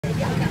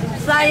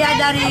Saya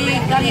dari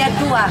Karya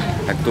Tua.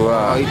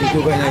 Tua. Itu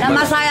juga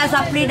Nama saya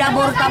Saprida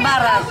Borta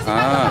Barat.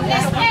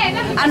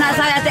 Anak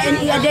saya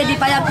TNI AD di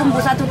Payakumbu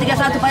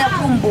 131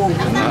 Payakumbu.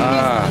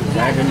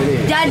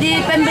 Jadi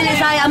pembeli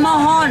saya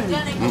mohon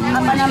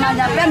apa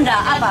namanya Pemda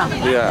apa?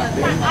 Iya.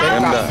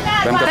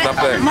 Pemda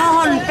Tapeng.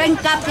 Mohon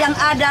pengkap yang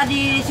ada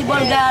di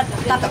Sibolga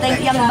Tapeng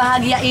yang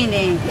bahagia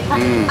ini.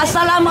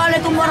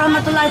 Assalamualaikum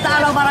warahmatullahi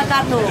taala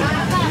wabarakatuh.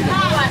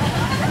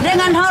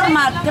 Dengan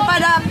hormat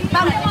kepada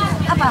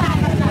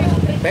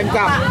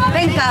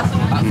Pengkap.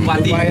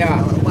 Bupati.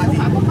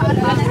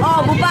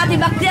 Bupati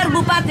Baktiar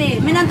Bupati.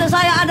 Menantu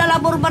saya adalah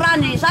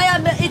Burberani. Saya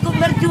ikut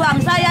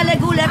berjuang. Saya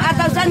reguler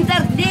atau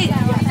center di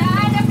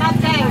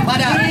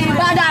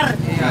Badar.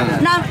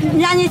 Nah,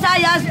 nyanyi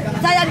saya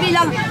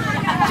bilang,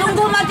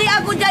 sungguh mati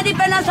aku jadi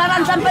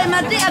penasaran sampai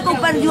mati aku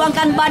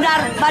perjuangkan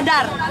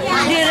Badar.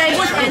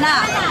 Direbus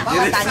enak,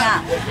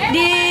 katanya.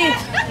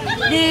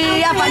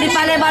 Di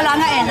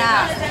Palebalanga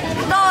enak.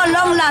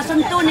 Tolonglah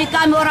sentuni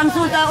kami orang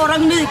susah,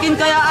 orang miskin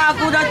kayak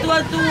aku udah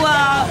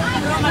tua-tua.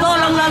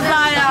 Tolonglah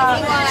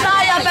saya.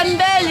 Saya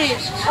pembeli,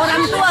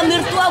 orang tua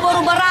mertua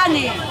baru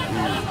berani.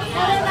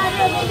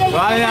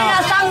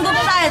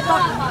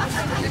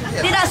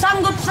 Tidak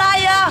sanggup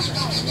saya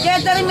ke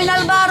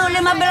terminal baru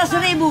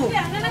 15.000.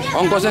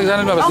 Ongkosnya ke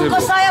sana 15.000.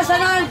 Ongkos saya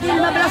sana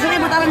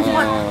 15.000 taran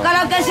semua.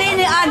 Kalau ke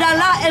sini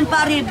adalah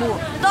 4.000.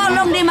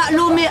 Tolong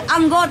dimaklumi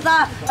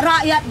anggota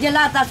rakyat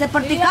jelata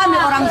seperti kami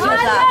orang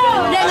susah.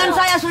 Dengan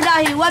saya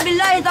sudahi.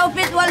 Wabillahi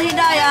taufiq wal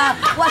hidayah.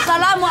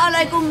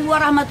 Wassalamualaikum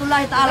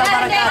warahmatullahi taala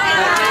wabarakatuh.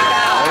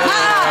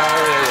 Maaf,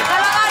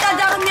 kalau ada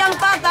jarum yang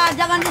patah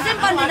jangan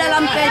disimpan di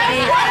dalam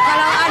peti.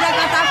 Kalau ada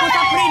kataku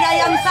Saprida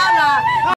yang salah